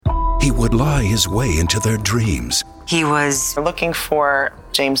he would lie his way into their dreams. He was looking for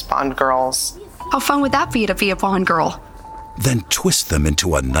James Bond girls. How fun would that be to be a Bond girl? Then twist them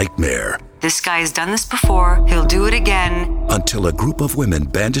into a nightmare. This guy has done this before. He'll do it again. Until a group of women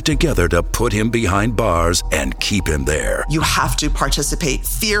banded together to put him behind bars and keep him there. You have to participate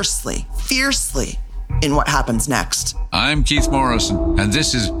fiercely in what happens next. I'm Keith Morrison, and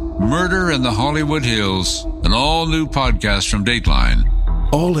this is Murder in the Hollywood Hills, an all-new podcast from Dateline.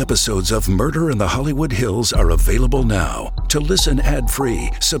 All episodes of Murder in the Hollywood Hills are available now. To listen ad-free,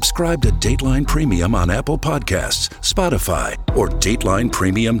 subscribe to Dateline Premium on Apple Podcasts, Spotify, or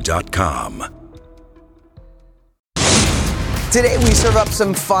DatelinePremium.com. Today we serve up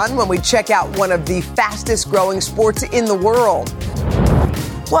some fun when we check out one of the fastest growing sports in the world.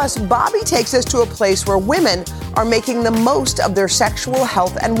 Plus, Bobbie takes us to a place where women are making the most of their sexual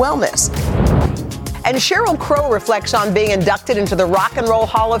health and wellness. And Sheryl Crow reflects on being inducted into the Rock and Roll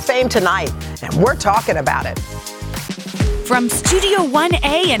Hall of Fame tonight, and we're talking about it. From Studio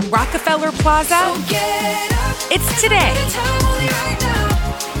 1A in Rockefeller Plaza, it's Today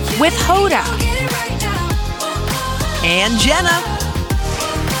with Hoda and Jenna.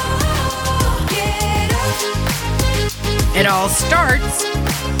 It all starts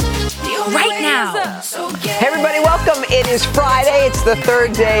right now. Hey everybody, welcome. It is Friday. It's the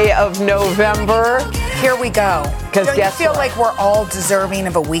third day of November. Here we go. Don't you feel like we're all deserving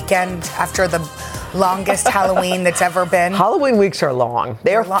of a weekend after the longest Halloween that's ever been? Halloween weeks are long.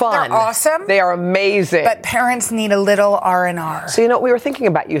 They're fun. They're awesome. They are amazing. But parents need a little R&R. So, we were thinking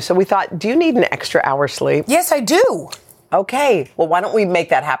about you. So we thought, do you need an extra hour's sleep? Yes, I do. Okay. Well, why don't we make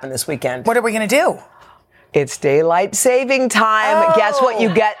that happen this weekend? What are we going to do? It's daylight saving time. Oh. Guess what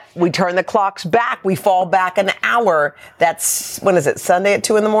you get? We turn the clocks back. We fall back an hour. That's, when is it, Sunday at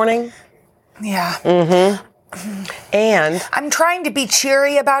 2 in the morning? Yeah. Mm-hmm. And I'm trying to be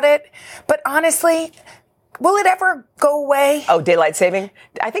cheery about it, but honestly, will it ever go away? Oh, daylight saving?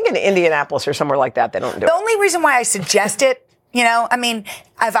 I think in Indianapolis or somewhere like that, they don't do it. The only reason why I suggest it,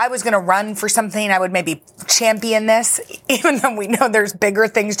 if I was going to run for something, I would maybe champion this, even though we know there's bigger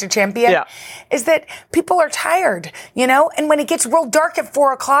things to champion, is that people are tired, and when it gets real dark at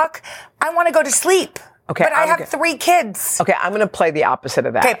 4 o'clock, I want to go to sleep. Okay, but I have 3 kids. Okay, I'm going to play the opposite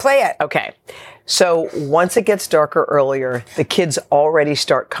of that. Okay, play it. Okay. So once it gets darker earlier, the kids already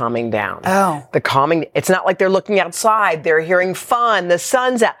start calming down. Oh. It's not like they're looking outside. They're hearing fun. The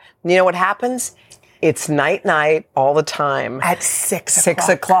sun's out. You know what happens? It's night all the time. At 6 o'clock. 6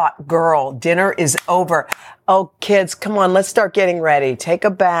 o'clock. Girl, dinner is over. Oh, kids, come on, let's start getting ready. Take a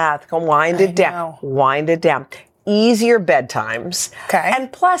bath. Go wind it down. Wind it down. Easier bedtimes. Okay.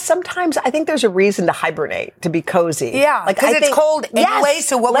 And plus, sometimes I think there's a reason to hibernate, to be cozy. Yeah, because it's cold anyway,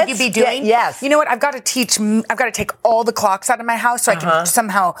 so what would you be doing? Yes. You know what? I've got to take all the clocks out of my house so I can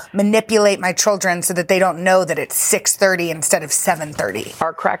somehow manipulate my children so that they don't know that it's 6:30 instead of 7:30.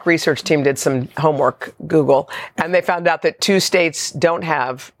 Our crack research team did some homework, Google, and they found out that 2 states don't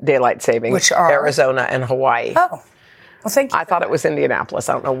have daylight saving. Which are? Arizona and Hawaii. Oh. Well, thank you. I thought it was Indianapolis.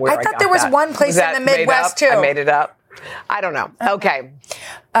 I don't know where I got that. I thought there was one place in the Midwest, too. I made it up. I don't know. Okay.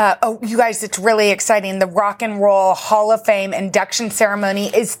 You guys, it's really exciting. The Rock and Roll Hall of Fame induction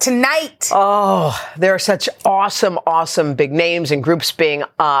ceremony is tonight. Oh, there are such awesome big names and groups being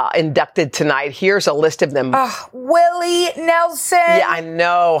inducted tonight. Here's a list of them. Willie Nelson. Yeah, I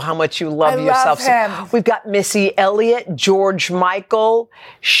know how much you love yourself. I love him. We've got Missy Elliott, George Michael,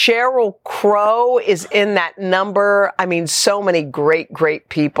 Sheryl Crow is in that number. I mean, so many great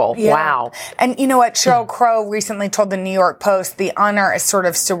people. Yeah. Wow. And you know what? Sheryl Crow recently told the New York Post, the honor is sort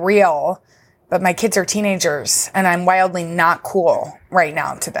of surreal, but my kids are teenagers and I'm wildly not cool right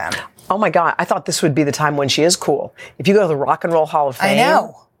now to them. Oh my God. I thought this would be the time when she is cool. If you go to the Rock and Roll Hall of Fame. I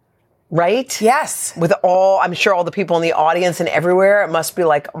know. Right? Yes. With I'm sure all the people in the audience and everywhere, it must be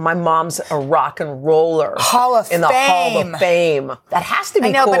like, my mom's a rock and roller. Hall of Fame. In the Hall of Fame. That has to be cool.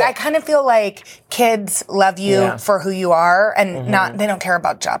 I know, but I kind of feel like kids love you for who you are and they don't care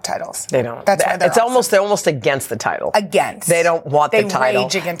about job titles. They don't. That's why they're almost against the title. Against. They don't want the title. They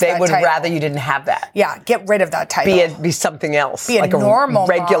rage against that title. They would rather you didn't have that. Yeah, get rid of that title. Be something else. Be like a normal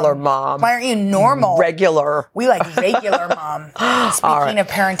regular mom. Why aren't you normal? Regular. We like regular mom. Speaking of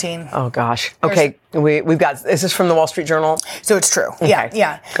parenting. Oh gosh. Okay. We've got, is this from the Wall Street Journal? So it's true. Okay.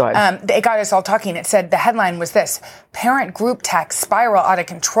 Yeah. Go ahead. It got us all talking. It said the headline was this: parent group text spiral out of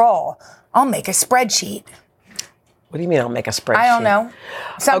control. I'll make a spreadsheet. What do you mean I'll make a spreadsheet? I don't know.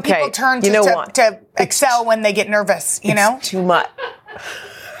 Some people turn to Excel when they get nervous, you know? Too much.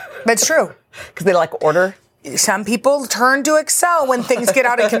 But it's true. Because they like order? Some people turn to Excel when things get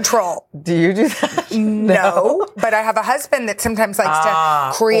out of control. Do you do that? No, but I have a husband that sometimes likes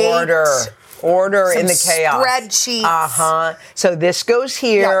to create order in the chaos. Spreadsheets. So this goes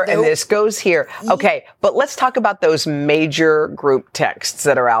here and this goes here. Okay, but let's talk about those major group texts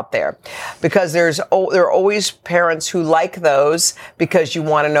that are out there, because there are always parents who like those because you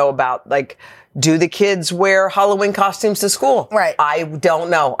want to know about, like, do the kids wear Halloween costumes to school? Right. I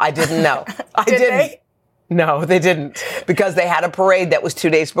don't know. I didn't know. I Did didn't. they? No, they didn't, because they had a parade that was 2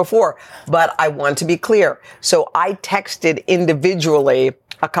 days before. But I want to be clear. So I texted individually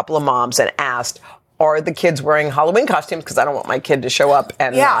a couple of moms and asked, are the kids wearing Halloween costumes? Because I don't want my kid to show up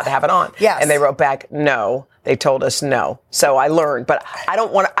and not have it on. Yes. And they wrote back, no. They told us no. So I learned, but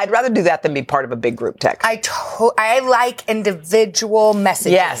I'd rather do that than be part of a big group text. I like individual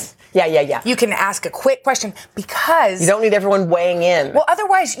messaging. Yes. Yeah. You can ask a quick question because you don't need everyone weighing in. Well,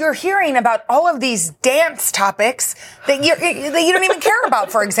 otherwise you're hearing about all of these dance topics that you don't even care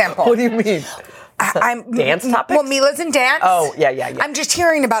about, for example. What do you mean? Dance topics? Well, Mila's in dance. Oh, yeah. I'm just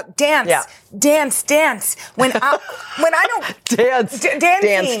hearing about dance. Yeah. Dance. When I don't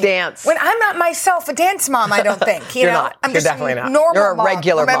dance. When I'm not myself a dance mom, I don't think. You're not. I'm You're just definitely not. Normal You're a mom.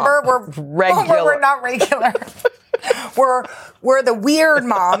 regular Remember, mom. we're not regular. We're the weird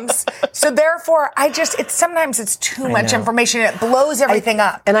moms. So therefore, sometimes it's too much information. It blows everything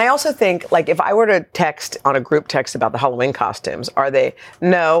up. And I also think, like, if I were to text on a group text about the Halloween costumes,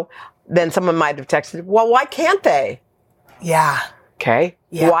 no, then someone might have texted, well, why can't they? Yeah. Okay.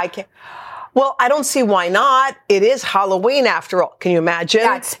 Yeah. Why can't? Well, I don't see why not. It is Halloween after all. Can you imagine?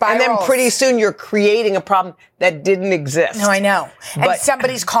 Yeah, it spirals. And then pretty soon you're creating a problem that didn't exist. No, I know. And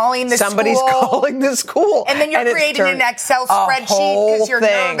somebody's calling the school. And then you're creating an Excel spreadsheet because you're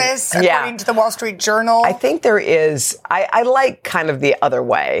nervous, according to the Wall Street Journal. I think there is. I like kind of the other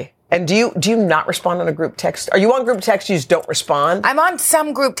way. And do you not respond on a group text? Are you on group text? You just don't respond? I'm on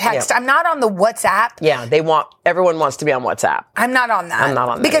some group text. Yeah. I'm not on the WhatsApp. Yeah, everyone wants to be on WhatsApp. I'm not on that. I'm not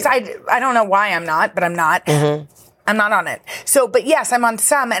on that. Because I don't know why I'm not, but I'm not. Mm-hmm. I'm not on it. So, but yes, I'm on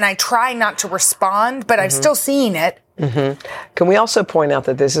some, and I try not to respond, but I'm still seeing it. Mm-hmm. Can we also point out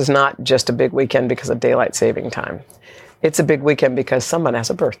that this is not just a big weekend because of daylight saving time? It's a big weekend because someone has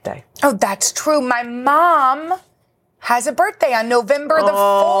a birthday. Oh, that's true. My mom has a birthday on November the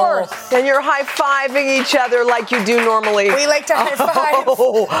 4th. And you're high-fiving each other like you do normally. We like to high-five.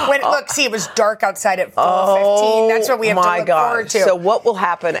 It was dark outside at 4:15. That's what we have to look forward to. So what will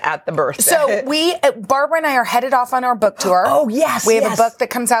happen at the birthday? So Barbara and I are headed off on our book tour. Oh, yes. We have a book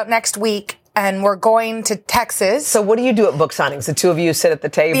that comes out next week. And we're going to Texas. So what do you do at book signings? The two of you sit at the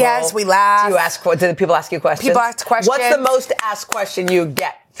table? Yes, we laugh. Do people ask you questions? People ask questions. What's the most asked question you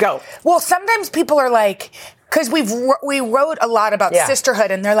get? Go. Well, sometimes people are like, because we wrote a lot about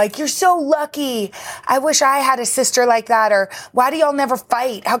sisterhood, and they're like, "You're so lucky. I wish I had a sister like that." Or, "Why do y'all never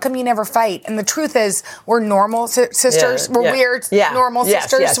fight? How come you never fight?" And the truth is, we're normal sisters. We're weird, normal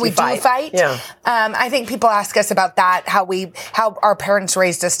sisters. Yes, we do fight. Yeah. I think people ask us about that, how our parents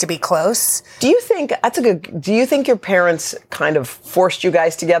raised us to be close. Do you think your parents kind of forced you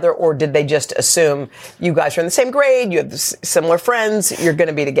guys together, or did they just assume you guys are in the same grade, you have similar friends, you're going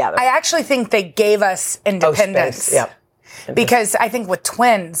to be together? I actually think they gave us independence. Because I think with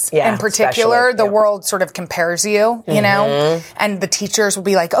twins in particular, the world sort of compares you, you know, and the teachers will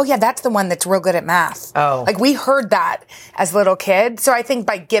be like, "Oh yeah, that's the one that's real good at math." Oh. Like we heard that as little kids. So I think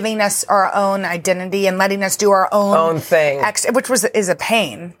by giving us our own identity and letting us do our own thing, which is a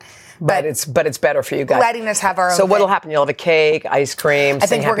pain. But it's better for you guys. Letting us have our own So what'll happen? You'll have a cake, ice cream, I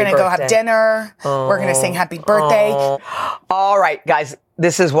think we're going to go have dinner. We're going to sing happy birthday. All right, guys,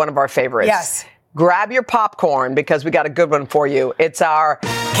 this is one of our favorites. Yes. Grab your popcorn because we got a good one for you. It's our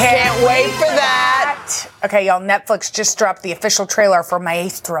Can't Wait for That. Okay, y'all, Netflix just dropped the official trailer for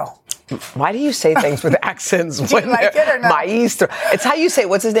Maestro. Why do you say things with accents? Do you like it or not? Maestro. It's how you say,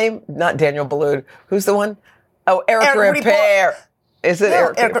 what's his name? Not Daniel Ballou. Who's the one? Oh, Eric Repair. Is it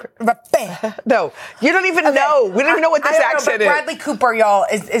Eric? No, you don't even know. We don't even know what this accent is. Bradley Cooper, y'all,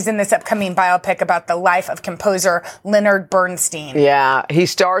 is in this upcoming biopic about the life of composer Leonard Bernstein. Yeah, he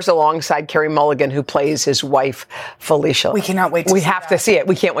stars alongside Carey Mulligan, who plays his wife, Felicia. We cannot wait to see that. We have to see it.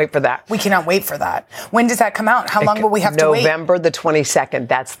 We can't wait for that. We cannot wait for that. When does that come out? How long will we have to wait? November the 22nd.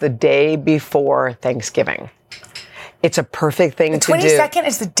 That's the day before Thanksgiving. It's a perfect thing to do. The 22nd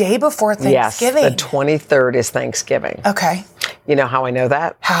is the day before Thanksgiving. Yes, the 23rd is Thanksgiving. Okay. You know how I know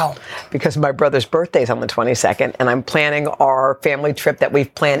that? How? Because my brother's birthday is on the 22nd, and I'm planning our family trip that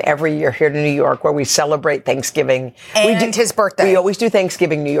we've planned every year here to New York, where we celebrate Thanksgiving. And his birthday. We always do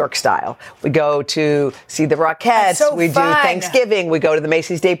Thanksgiving New York style. We go to see the Rockettes. So we fun. do Thanksgiving. We go to the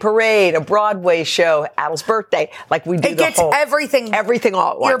Macy's Day Parade, a Broadway show, Adele's birthday. Like we do it gets everything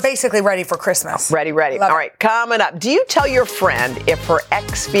all at once. You're basically ready for Christmas. Ready. Love All right, coming up. Do you tell your friend if her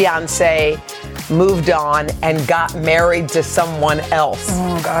ex-fiancé moved on and got married to someone else?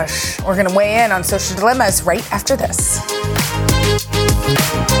 Oh, gosh. We're going to weigh in on social dilemmas right after this.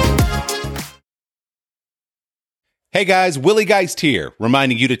 Hey guys, Willie Geist here,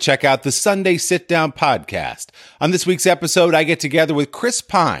 reminding you to check out the Sunday Sit Down podcast. On this week's episode, I get together with Chris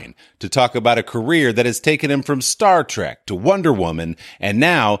Pine to talk about a career that has taken him from Star Trek to Wonder Woman, and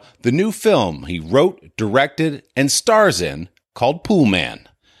now the new film he wrote, directed, and stars in called Pool Man.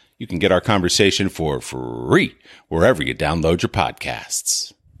 You can get our conversation for free wherever you download your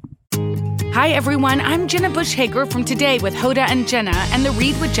podcasts. Hi, everyone. I'm Jenna Bush Hager from Today with Hoda and Jenna and the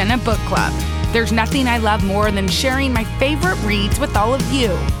Read with Jenna book club. There's nothing I love more than sharing my favorite reads with all of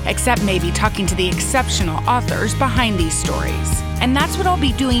you, except maybe talking to the exceptional authors behind these stories. And that's what I'll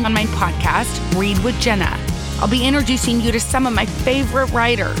be doing on my podcast, Read with Jenna. I'll be introducing you to some of my favorite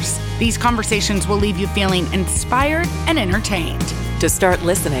writers. These conversations will leave you feeling inspired and entertained. To start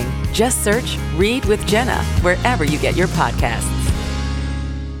listening, just search Read with Jenna wherever you get your podcasts.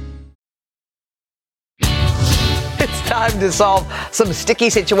 It's time to solve some sticky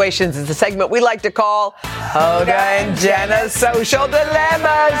situations. It's a segment we like to call Hoda and Jenna's Social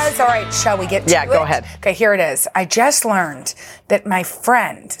Dilemmas. All right, shall we get to it? Yeah, go ahead. Okay, here it is. I just learned that my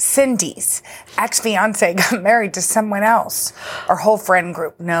friend Cindy's ex-fiance got married to someone else. Our whole friend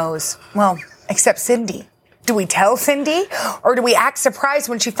group knows. Well, except Cindy. Do we tell Cindy or do we act surprised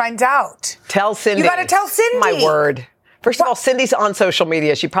when she finds out? Tell Cindy. You got to tell Cindy. My word. First of all, Cindy's on social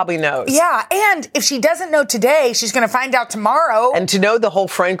media. She probably knows. Yeah, and if she doesn't know today, she's going to find out tomorrow. And to know the whole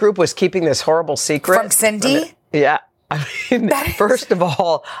friend group was keeping this horrible secret. From Cindy? Yeah. I mean, first of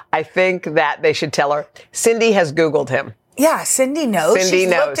all, I think that they should tell her. Cindy has Googled him. Yeah, Cindy knows. Cindy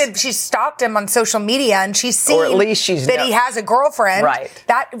knows. She's stalked him on social media, and she's seen or at least she's that he has a girlfriend. Right.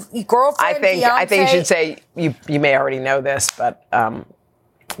 That girlfriend, I think you should say, you may already know this, but...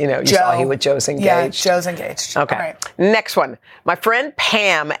 you saw he with Joe's engaged. Yeah, Joe's engaged. Okay. Right. Next one. My friend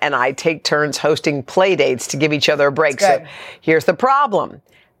Pam and I take turns hosting play dates to give each other a break. So here's the problem.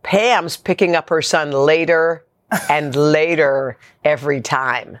 Pam's picking up her son later and later every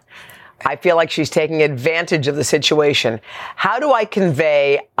time. I feel like she's taking advantage of the situation. How do I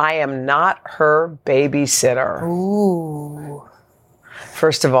convey I am not her babysitter? Ooh.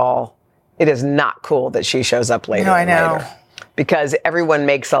 First of all, it is not cool that she shows up later. No, I know. Later. Because everyone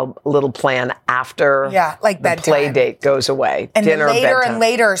makes a little plan after like the bedtime. play date goes away. And dinner, later bedtime. and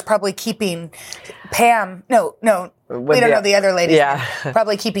later is probably keeping Pam. No, we don't know the other lady. Yeah.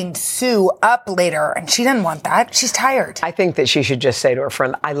 Probably keeping Sue up later, and she doesn't want that. She's tired. I think that she should just say to her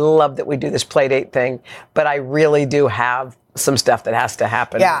friend, I love that we do this play date thing, but I really do have some stuff that has to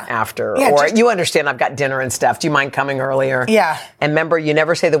happen after. Yeah, or you understand I've got dinner and stuff. Do you mind coming earlier? Yeah. And remember, you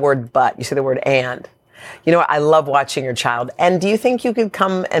never say the word but, you say the word and. You know what? I love watching your child. And do you think you could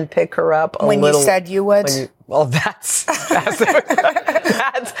come and pick her up a when little? You said you would? Well, that's when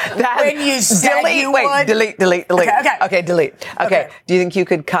you said you would? Delete. Okay, delete. Okay. Do you think you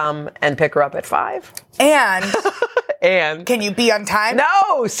could come and pick her up at 5? And? And? Can you be on time?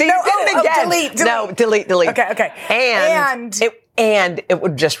 No! See, you did it again. Delete. No, delete. Okay. And it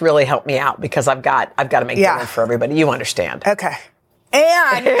would just really help me out because I've got to make dinner for everybody. You understand. Okay.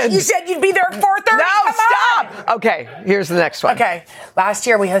 And you said you'd be there at 4:30. No, stop. Okay, here's the next one. Okay. Last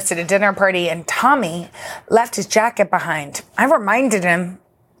year we hosted a dinner party and Tommy left his jacket behind. I reminded him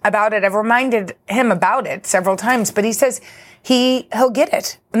about it. I've reminded him about it several times, but he says he'll get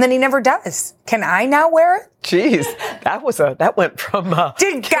it. And then he never does. Can I now wear it? Jeez, that went from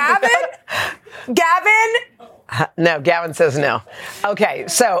Did Gavin? No, Gavin says no. Okay,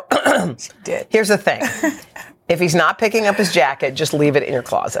 so here's the thing. If he's not picking up his jacket, just leave it in your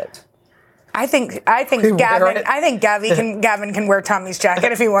closet. I think Gavin can wear Tommy's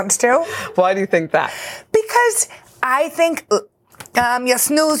jacket if he wants to. Why do you think that? Because I think you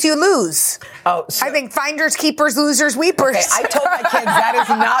snooze, you lose. Oh, I think finders, keepers, losers, weepers. Okay, I told my kids that is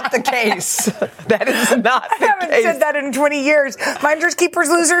not the case. That is not the case. I haven't said that in 20 years. Finders, keepers,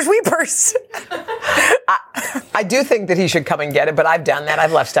 losers, weepers. I do think that he should come and get it, but I've done that.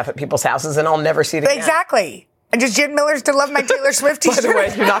 I've left stuff at people's houses, and I'll never see it again. Exactly. And just Jen Miller's to love my Taylor Swift t-shirt. By the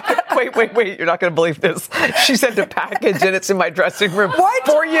way, you're not you're not going to believe this. She sent a package and it's in my dressing room. What?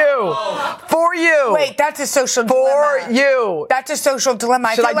 For you. For For you. Wait, that's a social dilemma. For you. That's a social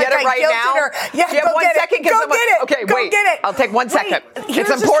dilemma. Should I get it right now? Yeah, you have go 1 get second? it. Go get it. Okay, go wait. Get it. I'll take 1 second. Here's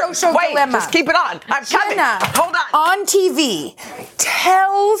It's important. A social wait, dilemma. just keep it on. I'm coming. Jenna, Hold on. On TV,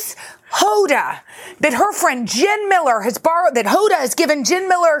 tells Hoda that her friend Jen Miller that Hoda has given Jen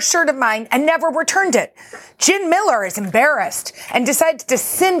Miller a shirt of mine and never returned it. Jen Miller is embarrassed and decides to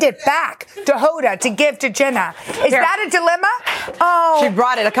send it back to Hoda to give to Jenna. Is that a dilemma? Oh. She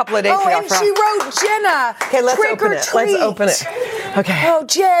brought it a couple of days ago. And she wrote Jenna. Okay, let's open it. Treat. Let's open it. Okay. Oh,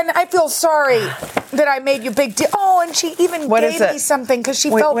 Jen, I feel sorry that I made you big deal. Oh, and she even gave me something because she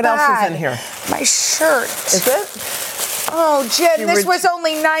felt what bad. What else is in here? My shirt. Is it? Oh, Jen, this was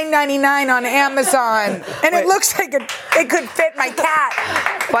only $9.99 on Amazon, and it looks like it could fit my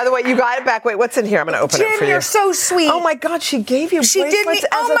cat. By the way, you got it back. Wait, what's in here? I'm going to open it for you. Jen, you're so sweet. Oh, my God, she gave you She did me.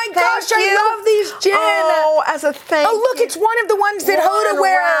 Oh, my gosh, I love these, Jen. Oh, as a thank you. Oh, look, it's one of the ones that Hoda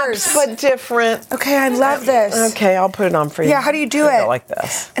wears. But different. Okay, I love this. Okay, I'll put it on for you. Yeah, how do you do it? Like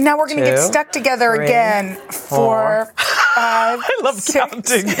this. And now we're going to get stuck together again. 4, 5, I love 6.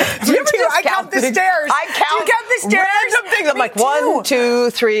 counting. I count the stairs. I count. Do you count the stairs? Random things. I'm like 1, 2,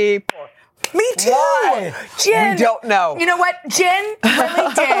 3, 4. Me too. Why? Jen. We don't know. You know what? Jen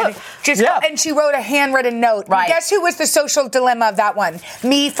really did. And she wrote a handwritten note. Right. Guess who was the social dilemma of that one?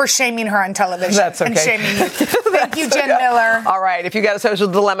 Me for shaming her on television. That's okay. And shaming you. Thank you, Jen Miller. All right. If you got a social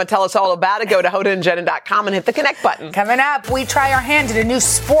dilemma, tell us all about it. Go to hodaandjenna.com and hit the connect button. Coming up, we try our hand at a new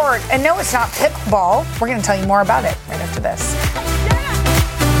sport. And no, it's not pickleball. We're going to tell you more about it right after this.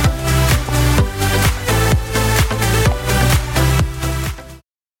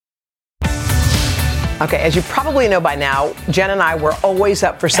 Okay, as you probably know by now, Jen and I were always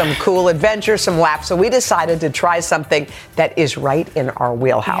up for some cool adventure, some laughs, so we decided to try something that is right in our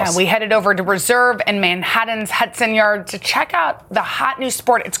wheelhouse. Yeah, we headed over to Reserve in Manhattan's Hudson Yard to check out the hot new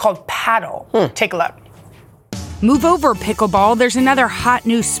sport. It's called Padel. Take a look. Move over, pickleball. There's another hot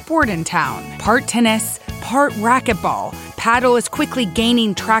new sport in town. Part tennis, part racquetball. Padel is quickly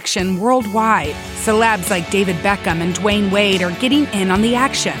gaining traction worldwide. Celebs like David Beckham and Dwayne Wade are getting in on the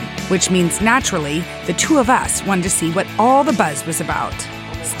action, which means naturally, the two of us wanted to see what all the buzz was about.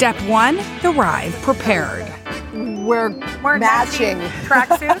 Step 1, arrive prepared. We're matching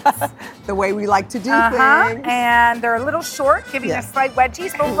tracksuits. The way we like to do things. And they're a little short, giving us slight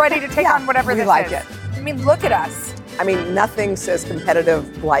wedgies, but we're ready to take on whatever this like is. It. I mean, look at us. I mean, nothing says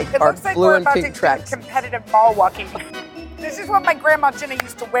competitive like our looks like blue we're and about pink to tracks. do competitive mall walking. This is what my grandma Jenna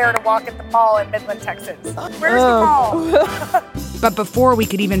used to wear to walk at the mall in Midland, Texas. Where's the mall? But before we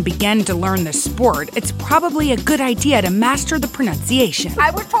could even begin to learn the sport, it's probably a good idea to master the pronunciation. I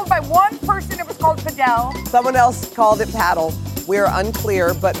was told by one person it was called Padel. Someone else called it paddle. We're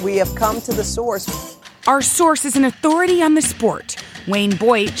unclear, but we have come to the source. Our source is an authority on the sport. Wayne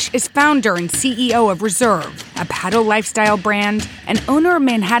Boych is founder and CEO of Reserve, a paddle lifestyle brand, and owner of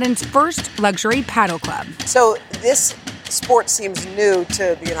Manhattan's first luxury paddle club. So this sport seems new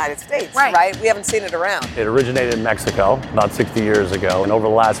to the United States, right? We haven't seen it around. It originated in Mexico about 60 years ago, and over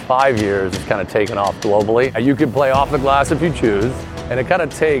the last 5 years, it's kind of taken off globally. You can play off the glass if you choose, and it kind of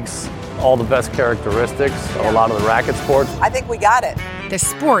takes all the best characteristics of a lot of the racket sports. I think we got it. The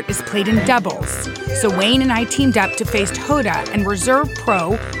sport is played in doubles. So Wayne and I teamed up to face Hoda and Reserve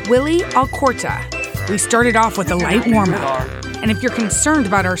Pro Willie Alcorta. We started off with a light warm-up. And if you're concerned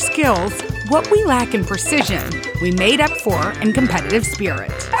about our skills, what we lack in precision, we made up for in competitive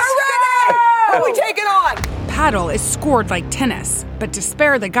spirit. Hooray! Who we taking on? Paddle is scored like tennis, but to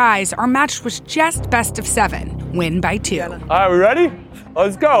spare the guys, our match was just best of 7, win by 2. All right, we ready?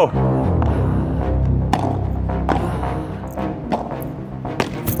 Let's go.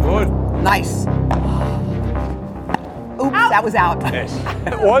 Good. Nice. Oops, that was out.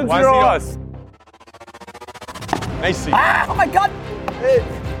 1-0 us. Nice. Oh my God.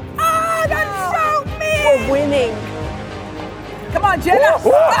 Oh, that's so mean. We're winning. Come on, Jenna.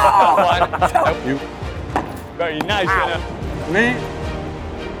 Oh. You. Very nice, Jenna. Me.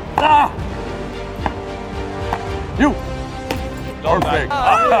 Ah. You. Perfect.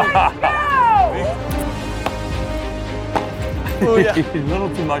 Oh, yeah. A little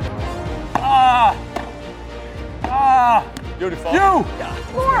too much. Beautiful. You.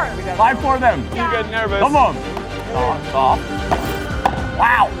 5 for them. You get nervous. Come on. Soft.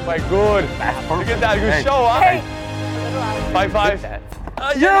 Wow. My good. Look at that. Good show, huh? Hey. 5-5.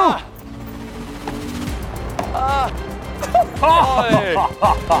 You.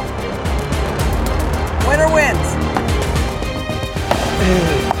 Winner wins.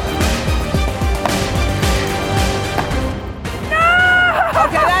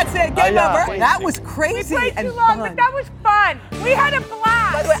 Okay, that's it. Game over. That was crazy We played and too long, fun. but that was fun. We had a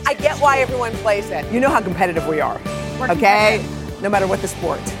blast. By the way, I get why everyone plays it. You know how competitive we are. Okay? No matter what the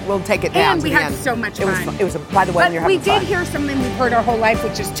sport, we'll take it down. And to we the had end. so much fun. It was by the way, but you're we having fun. did hear something we've heard our whole life,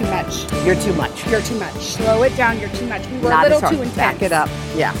 which is too much. You're too much. You're too much. Slow it down. You're too much. We were Not a little as hard. too intense. Back it up.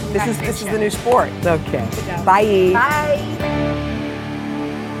 Yeah. This is the new sport. Okay. Bye. Bye.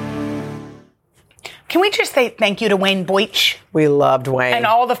 Can we just say thank you to Wayne Boych? We loved Wayne. And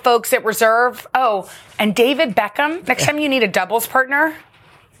all the folks at Reserve. Oh, and David Beckham. Next time you need a doubles partner,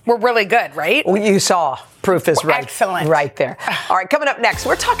 we're really good, right? Well, you saw. Proof is right. Excellent. Right there. All right, coming up next,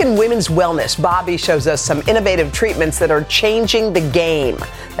 we're talking women's wellness. Bobbie shows us some innovative treatments that are changing the game.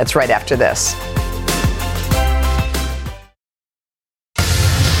 That's right after this.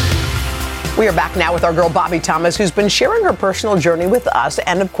 We are back now with our girl, Bobbie Thomas, who's been sharing her personal journey with us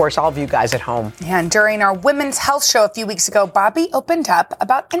and, of course, all of you guys at home. Yeah, and during our women's health show a few weeks ago, Bobbie opened up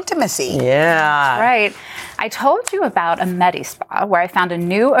about intimacy. Yeah. Right. I told you about a Medi-Spa where I found a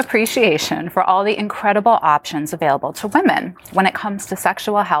new appreciation for all the incredible options available to women when it comes to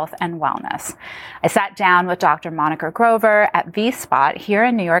sexual health and wellness. I sat down with Dr. Monica Grover at V-Spot here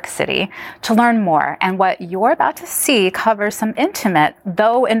in New York City to learn more, and what you're about to see covers some intimate,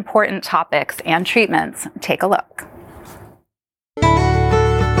 though important topics and treatments. Take a look.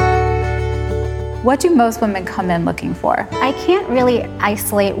 What do most women come in looking for? I can't really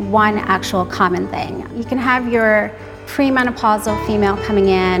isolate one actual common thing. You can have your premenopausal female coming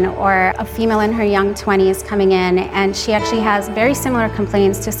in, or a female in her young 20s coming in, and she actually has very similar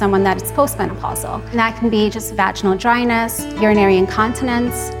complaints to someone that is postmenopausal. And that can be just vaginal dryness, urinary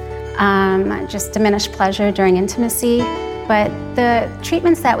incontinence, just diminished pleasure during intimacy. But the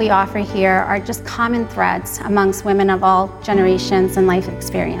treatments that we offer here are just common threads amongst women of all generations and life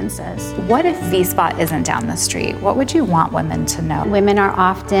experiences. What if V-Spot isn't down the street? What would you want women to know? Women are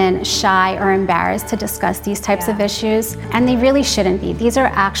often shy or embarrassed to discuss these types of issues, and they really shouldn't be. These are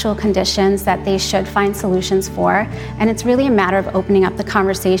actual conditions that they should find solutions for, and it's really a matter of opening up the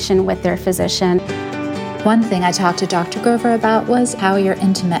conversation with their physician. One thing I talked to Dr. Grover about was how your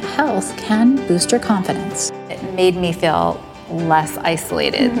intimate health can boost your confidence. It made me feel less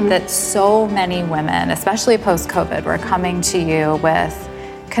isolated, that so many women, especially post-COVID, were coming to you with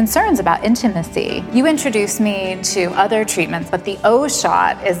concerns about intimacy. You introduced me to other treatments, but the O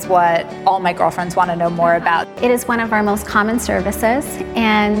shot is what all my girlfriends want to know more about. It is one of our most common services,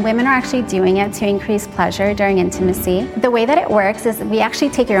 and women are actually doing it to increase pleasure during intimacy. The way that it works is we actually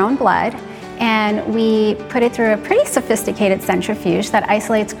take your own blood, and we put it through a pretty sophisticated centrifuge that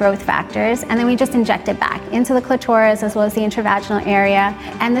isolates growth factors, and then we just inject it back into the clitoris as well as the intravaginal area,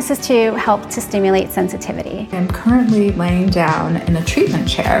 and this is to help to stimulate sensitivity. I'm currently laying down in a treatment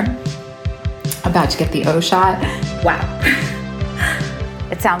chair, about to get the O shot. Wow.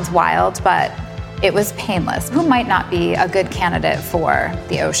 It sounds wild, but it was painless. Who might not be a good candidate for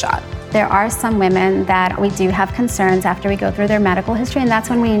the O shot? There are some women that we do have concerns after we go through their medical history, and that's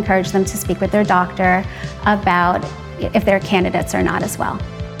when we encourage them to speak with their doctor about if they're candidates or not as well.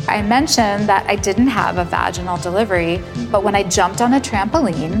 I mentioned that I didn't have a vaginal delivery, but when I jumped on a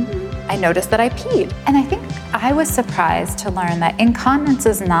trampoline, I noticed that I peed. And I think I was surprised to learn that incontinence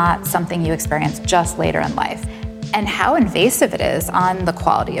is not something you experience just later in life, and how invasive it is on the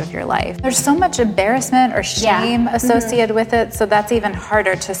quality of your life. There's so much embarrassment or shame associated with it, so that's even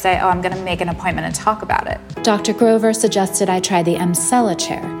harder to say, oh, I'm gonna make an appointment and talk about it. Dr. Grover suggested I try the Emsella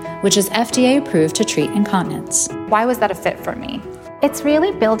chair, which is FDA approved to treat incontinence. Why was that a fit for me? It's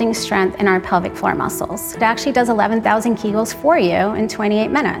really building strength in our pelvic floor muscles. It actually does 11,000 Kegels for you in 28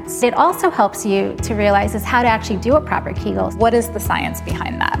 minutes. It also helps you to realize is how to actually do a proper Kegel. What is the science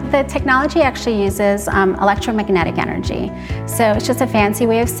behind that? The technology actually uses electromagnetic energy. So it's just a fancy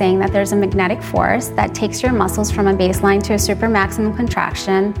way of saying that there's a magnetic force that takes your muscles from a baseline to a super maximum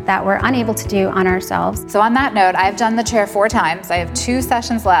contraction that we're unable to do on ourselves. So on that note, I've done the chair 4 times. I have 2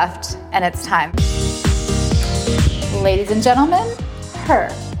 sessions left, and it's time. Ladies and gentlemen, her,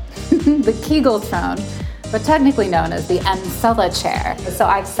 the Kegel throne, but technically known as the Emsella chair. So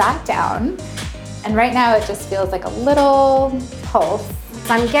I've sat down, and right now it just feels like a little pulse.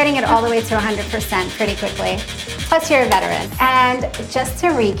 So I'm getting it all the way to 100% pretty quickly. Plus you're a veteran. And just to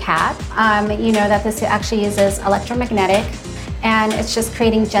recap, you know that this actually uses electromagnetic, and it's just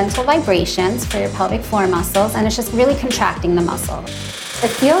creating gentle vibrations for your pelvic floor muscles, and it's just really contracting the muscle. It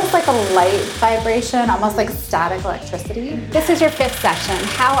feels like a light vibration, almost like static electricity. This is your 5th session.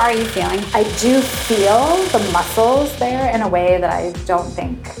 How are you feeling? I do feel the muscles there in a way that I don't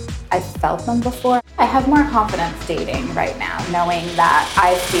think I've felt them before. I have more confidence dating right now, knowing that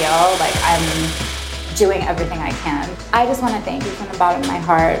I feel like I'm doing everything I can. I just want to thank you from the bottom of my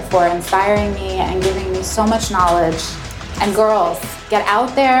heart for inspiring me and giving me so much knowledge. And girls, Get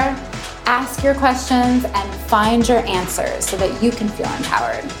out there, ask your questions, and find your answers so that you can feel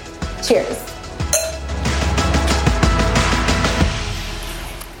empowered. Cheers.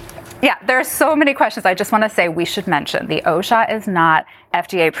 Yeah, there are so many questions. I just want to say we should mention the O-shot is not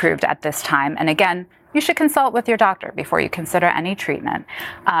FDA approved at this time. And again, you should consult with your doctor before you consider any treatment.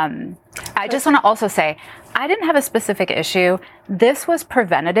 I just want to also say, I didn't have a specific issue. This was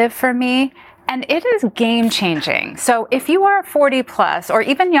preventative for me, and it is game-changing. So if you are 40 plus, or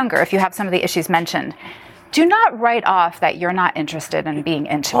even younger, if you have some of the issues mentioned, do not write off that you're not interested in being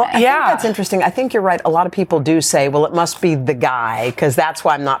intimate. Well, I think that's interesting. I think you're right. A lot of people do say, well, it must be the guy because that's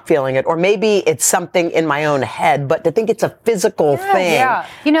why I'm not feeling it. Or maybe it's something in my own head, but to think it's a physical thing. Yeah.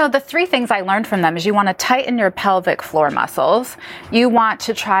 You know, the 3 things I learned from them is you want to tighten your pelvic floor muscles. You want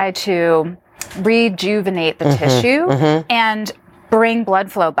to try to rejuvenate the tissue and bring blood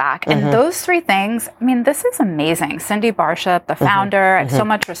flow back. And those 3 things, I mean, this is amazing. Cindy Barshop, the founder, I have so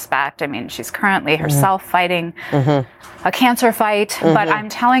much respect. I mean, she's currently herself fighting a cancer fight. But I'm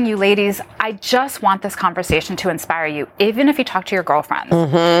telling you, ladies, I just want this conversation to inspire you, even if you talk to your girlfriends.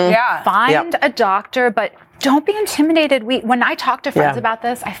 Find a doctor, but don't be intimidated. When I talk to friends about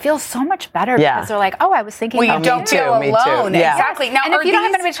this, I feel so much better because they're like, oh, I was thinking you don't feel alone. Exactly. Now, and if you don't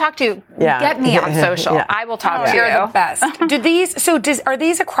have anybody to talk to, get me on social. I will talk to you. You're the best. Are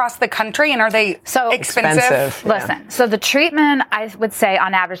these across the country, and are they so expensive? Listen, so the treatment, I would say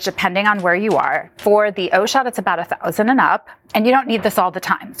on average, depending on where you are, for the O-shot, it's about $1,000 and up. And you don't need this all the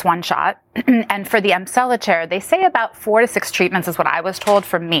time. It's one shot. And for the Emcellature, they say about 4 to 6 treatments is what I was told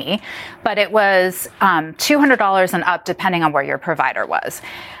from me. But it was $200 and up depending on where your provider was.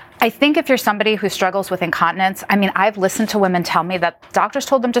 I think if you're somebody who struggles with incontinence, I mean, I've listened to women tell me that doctors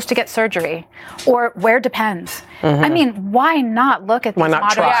told them just to get surgery or wear Depends. I mean, why not look at these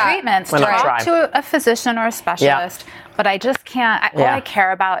modern treatments? Talk to a physician or a specialist. But I just can't. All I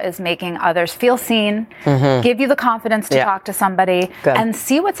care about is making others feel seen, give you the confidence to talk to somebody, and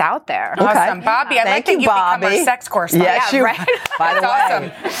see what's out there. Awesome. Bobbie, I'd like that you become our sex correspondent. Yes, right? By the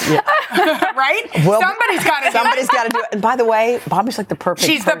way. Awesome. Right? Well, somebody's got to do it. And by the way, Bobbie's like the perfect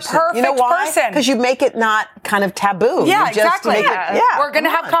person. She's the perfect you know why? person. Because you make it not kind of taboo. Yeah, you just exactly. We're going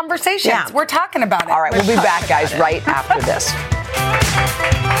to have conversations. We're talking about it. All right, we'll be back, guys, right after this.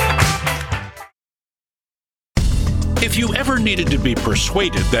 If you ever needed to be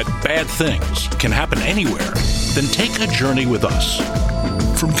persuaded that bad things can happen anywhere, then take a journey with us.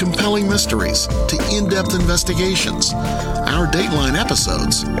 From compelling mysteries to in-depth investigations, our Dateline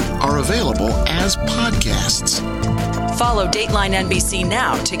episodes are available as podcasts. Follow Dateline NBC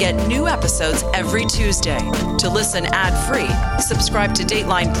now to get new episodes every Tuesday. To listen ad-free, subscribe to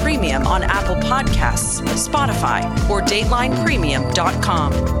Dateline Premium on Apple Podcasts, Spotify, or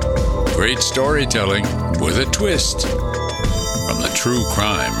DatelinePremium.com. Great storytelling with a twist from the True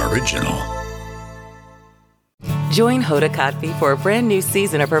Crime Original. Join Hoda Kotb for a brand new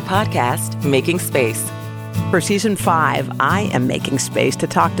season of her podcast, Making Space. For season 5, I am making space to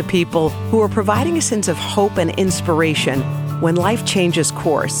talk to people who are providing a sense of hope and inspiration when life changes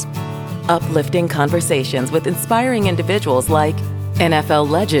course. Uplifting conversations with inspiring individuals like NFL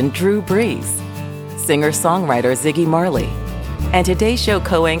legend Drew Brees, singer-songwriter Ziggy Marley, and Today's Show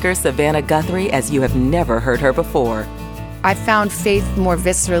co-anchor Savannah Guthrie as you have never heard her before. I found faith more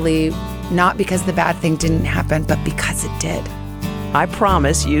viscerally, not because the bad thing didn't happen, but because it did. I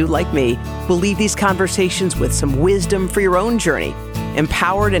promise you, like me, will leave these conversations with some wisdom for your own journey,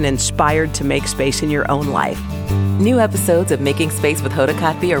 empowered and inspired to make space in your own life. New episodes of Making Space with Hoda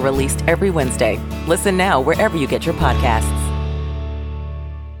Kotb are released every Wednesday. Listen now wherever you get your podcasts.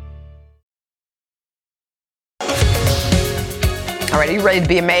 All right, are you ready to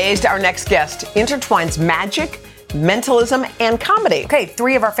be amazed? Our next guest intertwines magic, mentalism, and comedy. Okay,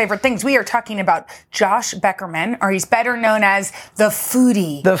 3 of our favorite things. We are talking about Josh Beckerman, or he's better known as the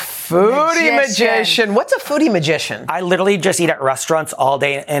Foodie. The Foodie Magician. What's a Foodie Magician? I literally just eat at restaurants all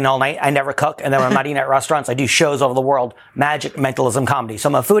day and all night. I never cook. And then when I'm not eating at restaurants, I do shows over the world. Magic, mentalism, comedy. So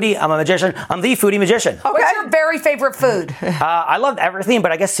I'm a foodie, I'm a magician, I'm the Foodie Magician. Okay. What's your very favorite food? I love everything,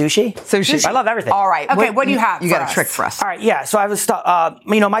 but I guess sushi. Sushi. I love everything. All right. Okay, what do you have? You got a trick for us. All right, yeah. So I was,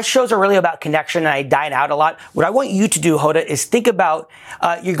 my shows are really about connection, and I dine out a lot. What I want you to do, Hoda, is think about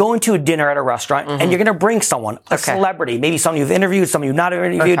you're going to a dinner at a restaurant, and you're going to bring someone, a celebrity, maybe someone you've interviewed, someone you've not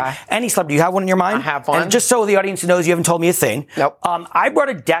interviewed, any celebrity. You have one in your mind? I have one. And just so the audience knows, you haven't told me a thing. Nope. I brought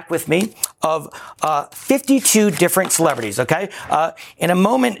a deck with me of 52 different celebrities, okay? In a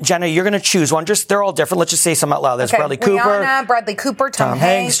moment, Jenna, you're going to choose one. They're all different. Let's just say some out loud. There's Bradley Cooper. Rihanna, Bradley Cooper, Tom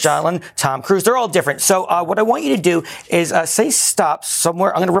Hanks. John Lennon, Tom Cruise. They're all different. So what I want you to do is say stop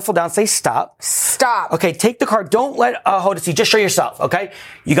somewhere. I'm going to riffle down. Say stop. Stop. Okay, take the card. don't let Hoda see. Just show yourself, okay?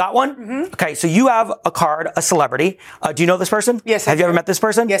 You got one? Mm-hmm. Okay, so you have a card, a celebrity. Do you know this person? Yes, Have you ever met this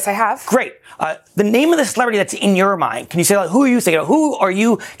person? Yes, I have. Great. The name of the celebrity that's in your mind. Can you say, who are you thinking of? Who are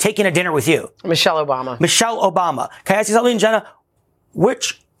you taking to dinner with you? Michelle Obama. Michelle Obama. Can I ask you something, Jenna?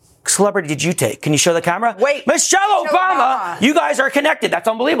 Which celebrity did you take? Can you show the camera? Wait. Michelle Obama. You guys are connected. That's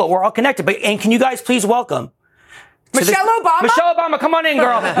unbelievable. We're all connected. And can you guys please welcome Michelle Obama? Michelle Obama, come on in,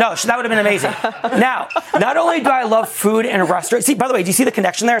 girl. No, that would have been amazing. Now, not only do I love food and restaurants. See, by the way, do you see the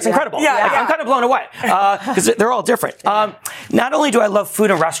connection there? It's incredible. Yeah. I'm kind of blown away because they're all different. Not only do I love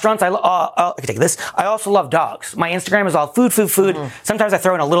food and restaurants, I can take this. I also love dogs. My Instagram is all food. Sometimes I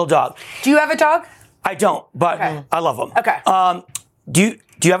throw in a little dog. Do you have a dog? I don't, but I love them. Okay.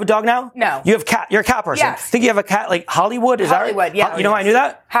 Do you have a dog now? No. You have cat. You're a cat person. Yes. I think you have a cat like Hollywood. Is Hollywood, that right? yeah. You know how I knew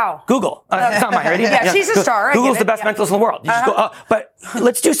that? How? Google. It's not mine, right? Yeah, she's a star. Google's the best mentalist in the world. You just go, but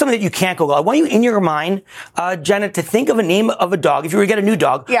let's do something that you can't Google. I want you in your mind, Jenna, to think of a name of a dog. If you were to get a new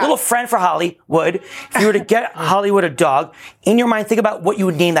dog, a little friend for Hollywood. If you were to get Hollywood a dog, in your mind, think about what you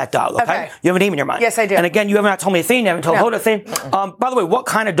would name that dog. Okay? You have a name in your mind. Yes, I do. And again, you haven't not told me a thing. You haven't told Hoda a thing. By the way, what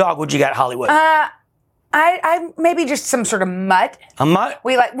kind of dog would you get Hollywood? I maybe just some sort of mutt. A mutt?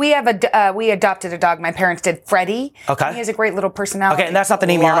 We adopted a dog. My parents did, Freddie. Okay. He has a great little personality. Okay, and that's not the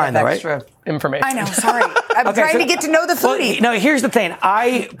name in your mind, though, right? Extra information. I know. Sorry, I'm trying to get to know the foodie. No, here's the thing.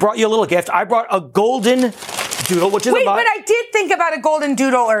 I brought you a little gift. I brought a golden doodle, which is Wait, a mutt. but I did think about a golden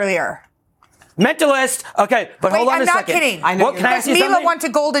doodle earlier. Mentalist. Okay, but hold on a second. I'm not kidding. I know. What, can I ask you Mila something? wants a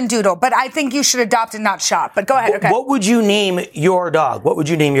golden doodle, but I think you should adopt and not shop. But go ahead. Okay. What would you name your dog? What would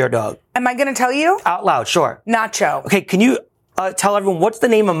you name your dog? Am I going to tell you? Out loud, sure. Nacho. Okay, can you tell everyone what's the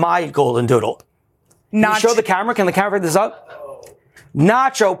name of my golden doodle? Can you show the camera? Can the camera pick this up?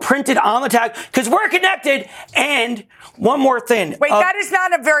 Nacho printed on the tag because we're connected. And one more thing. Wait, that is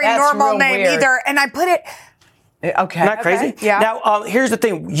not a very normal name either. And I put it. Okay. Isn't that crazy? Yeah. Now, here's the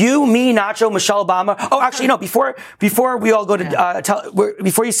thing. You, me, Nacho, Michelle Obama. Oh, actually, no. Before we all go to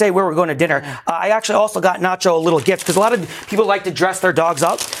before you say where we're going to dinner, I actually also got Nacho a little gift because a lot of people like to dress their dogs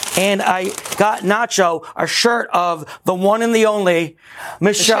up, and I got Nacho a shirt of the one and the only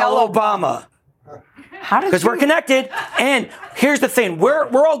Michelle Obama. Because we're connected, and here's the thing: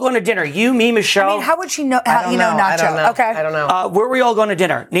 we're all going to dinner. You, me, Michelle. I mean, how would she know? How you know Nacho? Okay, I don't know. Where are we all going to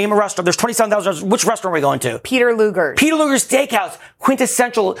dinner? Name a restaurant. There's 27,000 restaurants. Which restaurant are we going to? Peter Luger's. Peter Luger's Steakhouse,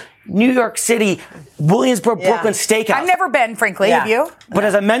 quintessential New York City, Williamsburg, Brooklyn Steakhouse. I've never been, frankly. Have you? But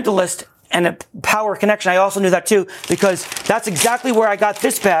as a mentalist and a power connection, I also knew that too because that's exactly where I got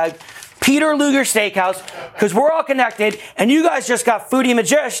this bag. Peter Luger Steakhouse, because we're all connected, and you guys just got Foodie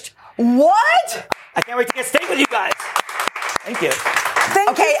Magician. What? I can't wait to get steak with you guys. Thank you.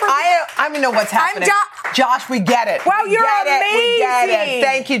 I don't know what's happening. Josh, we get it. Wow, you're amazing. We get it.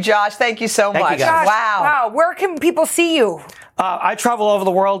 Thank you, Josh. Thank you so much. you, guys. Wow. Where can people see you? I travel all over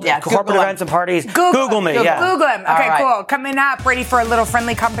the world, corporate events and parties. Google me. Google him. Okay, cool. Coming up, ready for a little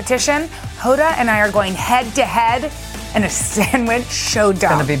friendly competition. Hoda and I are going head to head in a sandwich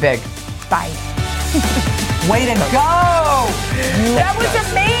showdown. It's going to be big. Bye. Way to go! That was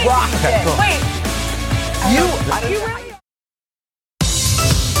amazing. Okay, cool. Wait.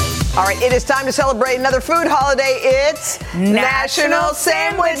 All right, it is time to celebrate another food holiday. It's National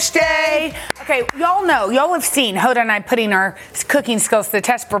Sandwich Day. Okay, y'all have seen Hoda and I putting our cooking skills to the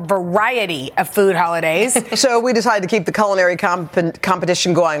test for a variety of food holidays. So we decided to keep the culinary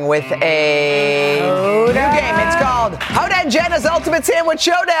competition going with a new game. It's called Hoda and Jenna's Ultimate Sandwich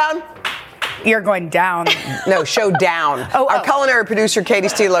Showdown. You're going down. No, showdown. Our culinary producer, Katie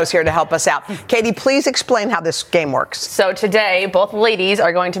Stilo, is here to help us out. Katie, please explain how this game works. So today, both ladies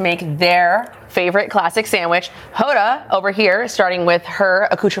are going to make their favorite classic sandwich. Hoda, over here, starting with her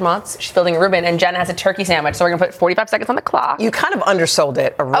accoutrements. She's building a Reuben, and Jenna has a turkey sandwich. So we're going to put 45 seconds on the clock. You kind of undersold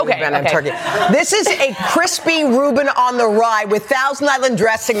it, a Reuben and turkey. This is a crispy Reuben on the rye with Thousand Island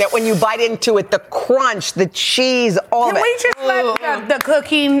dressing that when you bite into it, the crunch, the cheese, all of it. Can we just let the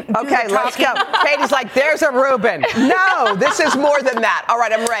cooking do Okay, the let's talking? go. Katie's like, there's a Reuben. No, this is more than that. All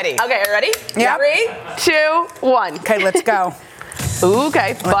right, I'm ready. Okay, ready? Yep. 3, 2, 1. Okay, let's go.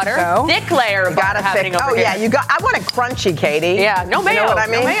 Okay, butter. Thick layer of butter happening over here. Oh, yeah, I want it crunchy, Katie. Yeah, no mayo. You know what I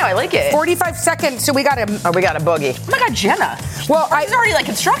mean? No mayo, I like it. 45 seconds, so we got a... Oh, we got a boogie. Oh my God, Jenna. Well, it's already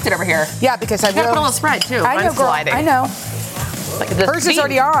constructed over here. Yeah, because I gotta will... put a little spread too. I know, girl. I know. Like this Hers is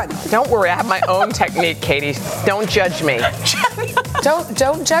already on. Don't worry, I have my own technique, Katie. Don't judge me.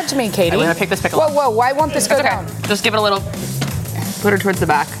 Don't judge me, Katie. I'm gonna pick this pickle up. Whoa, why won't this go down? Just give it a little. Put her towards the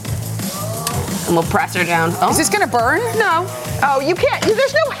back. And we'll press her down. Oh. Is this gonna burn? No. Oh, you can't.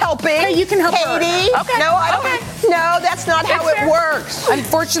 There's no helping. Hey, you can help her. Katie. Okay. No, I don't. Okay. No, that's not how it works.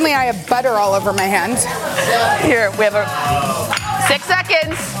 Unfortunately, I have butter all over my hands. Here, we have 6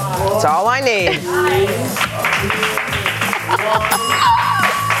 seconds. That's all I need.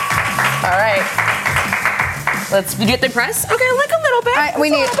 All right. You get the press? Okay, like a little bit.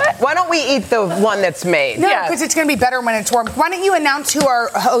 Why don't we eat the one that's made? No, because it's going to be better when it's warm. Why don't you announce who our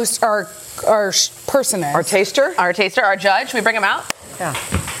host, our person is? Our taster? Our judge. Should we bring him out? Yeah.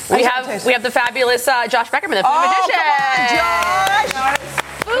 We have the fabulous Josh Beckerman, the Food Magician. Come on, Josh!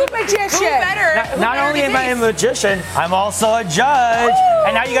 Food Magician. Who better? Not only am I a magician, I'm also a judge. Ooh.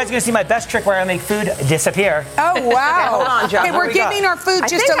 And now you guys are going to see my best trick where I make food disappear. Oh, wow. Hold on, Josh. Okay, we're giving our food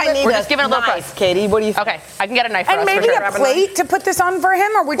just a little. We're just giving a little knife, Katie. What do you think? Okay, I can get a knife for and us. maybe for sure. a plate to put this on for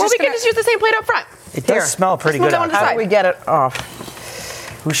him, or we can just use the same plate up front. It does smell pretty good. How do we get it off?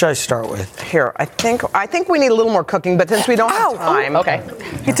 Who should I start with? Here, I think we need a little more cooking, but since we don't have time. Okay.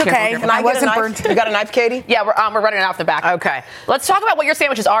 It's okay. I wasn't burnt. You got a knife, Katie? Yeah, we're running it off the back. Okay. Let's talk about what your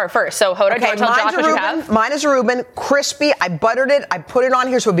sandwiches are first. So, Hoda, do you want to tell Josh what you have? Mine is a Reuben, crispy. I buttered it. I put it on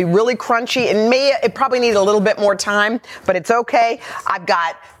here so it'd be really crunchy. And it probably needed a little bit more time, but it's okay. I've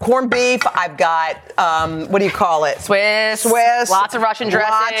got corned beef. I've got, what do you call it? Swiss. Lots of Russian dressing.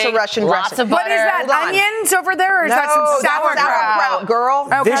 Lots of Russian dressing. Lots of butter. What is that, onions over there, or is that some sauerkraut? Girl.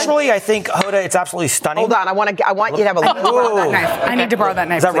 Okay. Visually, I think, Hoda, it's absolutely stunning. Hold on. I want you to have a little borrow that knife. I need to borrow that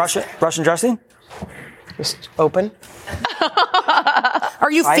knife. Is that Russian dressing? Just open.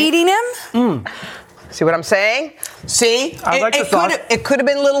 Are you feeding him? See what I'm saying? See? It could have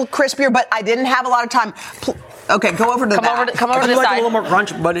been a little crispier, but I didn't have a lot of time. Okay, go over to the back. Come over to the like side. a little more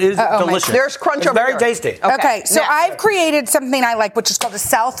crunch, but it is delicious. There's crunch over very here. tasty. Okay, so I've created something I like, which is called a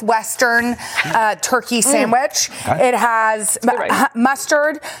Southwestern turkey sandwich. Okay. It has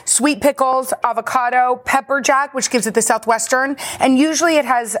mustard, sweet pickles, avocado, pepper jack, which gives it the Southwestern, and usually it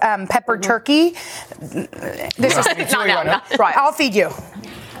has pepper turkey. This is right. I'll feed you.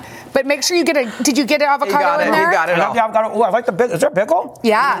 But make sure you get Did you get an avocado in there? You got it. I like the pickle. Is there pickle?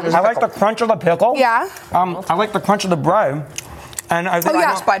 Yeah. I like the crunch of the pickle. Yeah. I like the crunch of the bread. And I think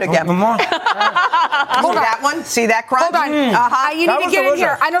Just bite again. See that one? See that crunch? Hold on. You need to get in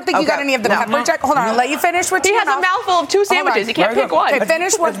here. I don't think you got any of the pepper jack. Hold on. I'll let you finish what you He has a mouthful of 2 sandwiches. You can't pick one. Okay,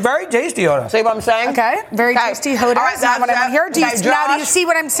 finish one. It's very tasty, Hoda. See what I'm saying? Okay. Very tasty, Hoda. All right, Is that what I want here? Do you see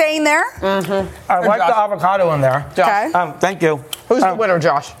what I'm saying there? I like the avocado in there. Okay. Thank you. Who's the winner,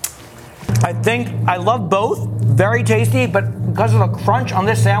 Josh? I think I love both. Very tasty, but because of the crunch on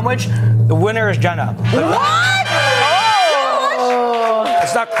this sandwich, the winner is Jenna. What?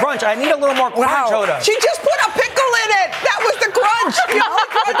 It's not crunch. I need a little more crunch, Hoda. She just put a pickle in it. That was the crunch.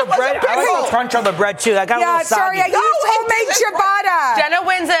 But the bread, I like the crunch on the bread too. I got a little soggy. Sorry, I used homemade ciabatta. Jenna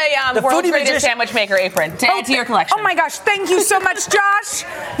wins a world's greatest sandwich maker apron to add to your collection. Oh my gosh, thank you so much, Josh.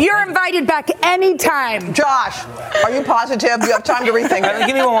 You're invited back anytime. Josh, are you positive? You have time to rethink it.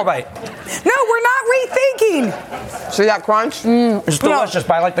 Give me one more bite. No, we're not rethinking. See that crunch? It's delicious,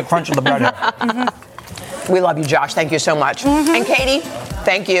 but I like the crunch of the bread. We love you, Josh. Thank you so much. And Katie,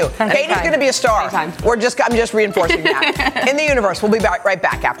 thank you. Katie's going to be a star. I'm just reinforcing that. In the universe. We'll be right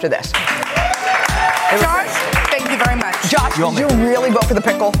back after this. Josh, thank you very much. Josh, did you really vote for the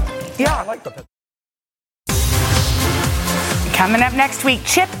pickle? Yeah. I like the pickle. Coming up next week,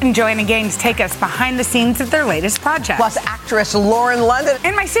 Chip and Joanna Gaines take us behind the scenes of their latest project. Plus actress Lauren London.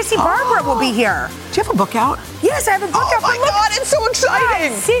 And my sissy Barbara will be here. Do you have a book out? Yes, I have a book out. Oh my God, it's so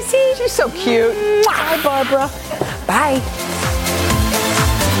exciting. Sissy. She's so cute. Bye, Barbara. Bye.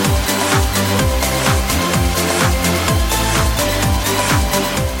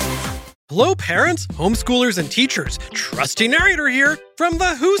 Hello, parents, homeschoolers, and teachers. Trusty narrator here from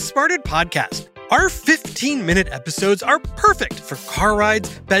the Who Smarted podcast. Our 15-minute episodes are perfect for car rides,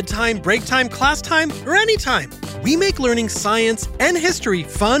 bedtime, break time, class time, or anytime. We make learning science and history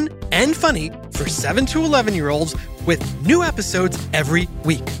fun and funny for 7 to 11-year-olds with new episodes every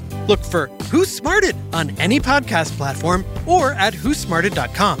week. Look for Who Smarted on any podcast platform or at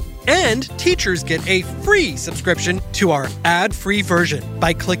whosmarted.com. And teachers get a free subscription to our ad-free version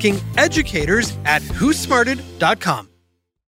by clicking educators at whosmarted.com.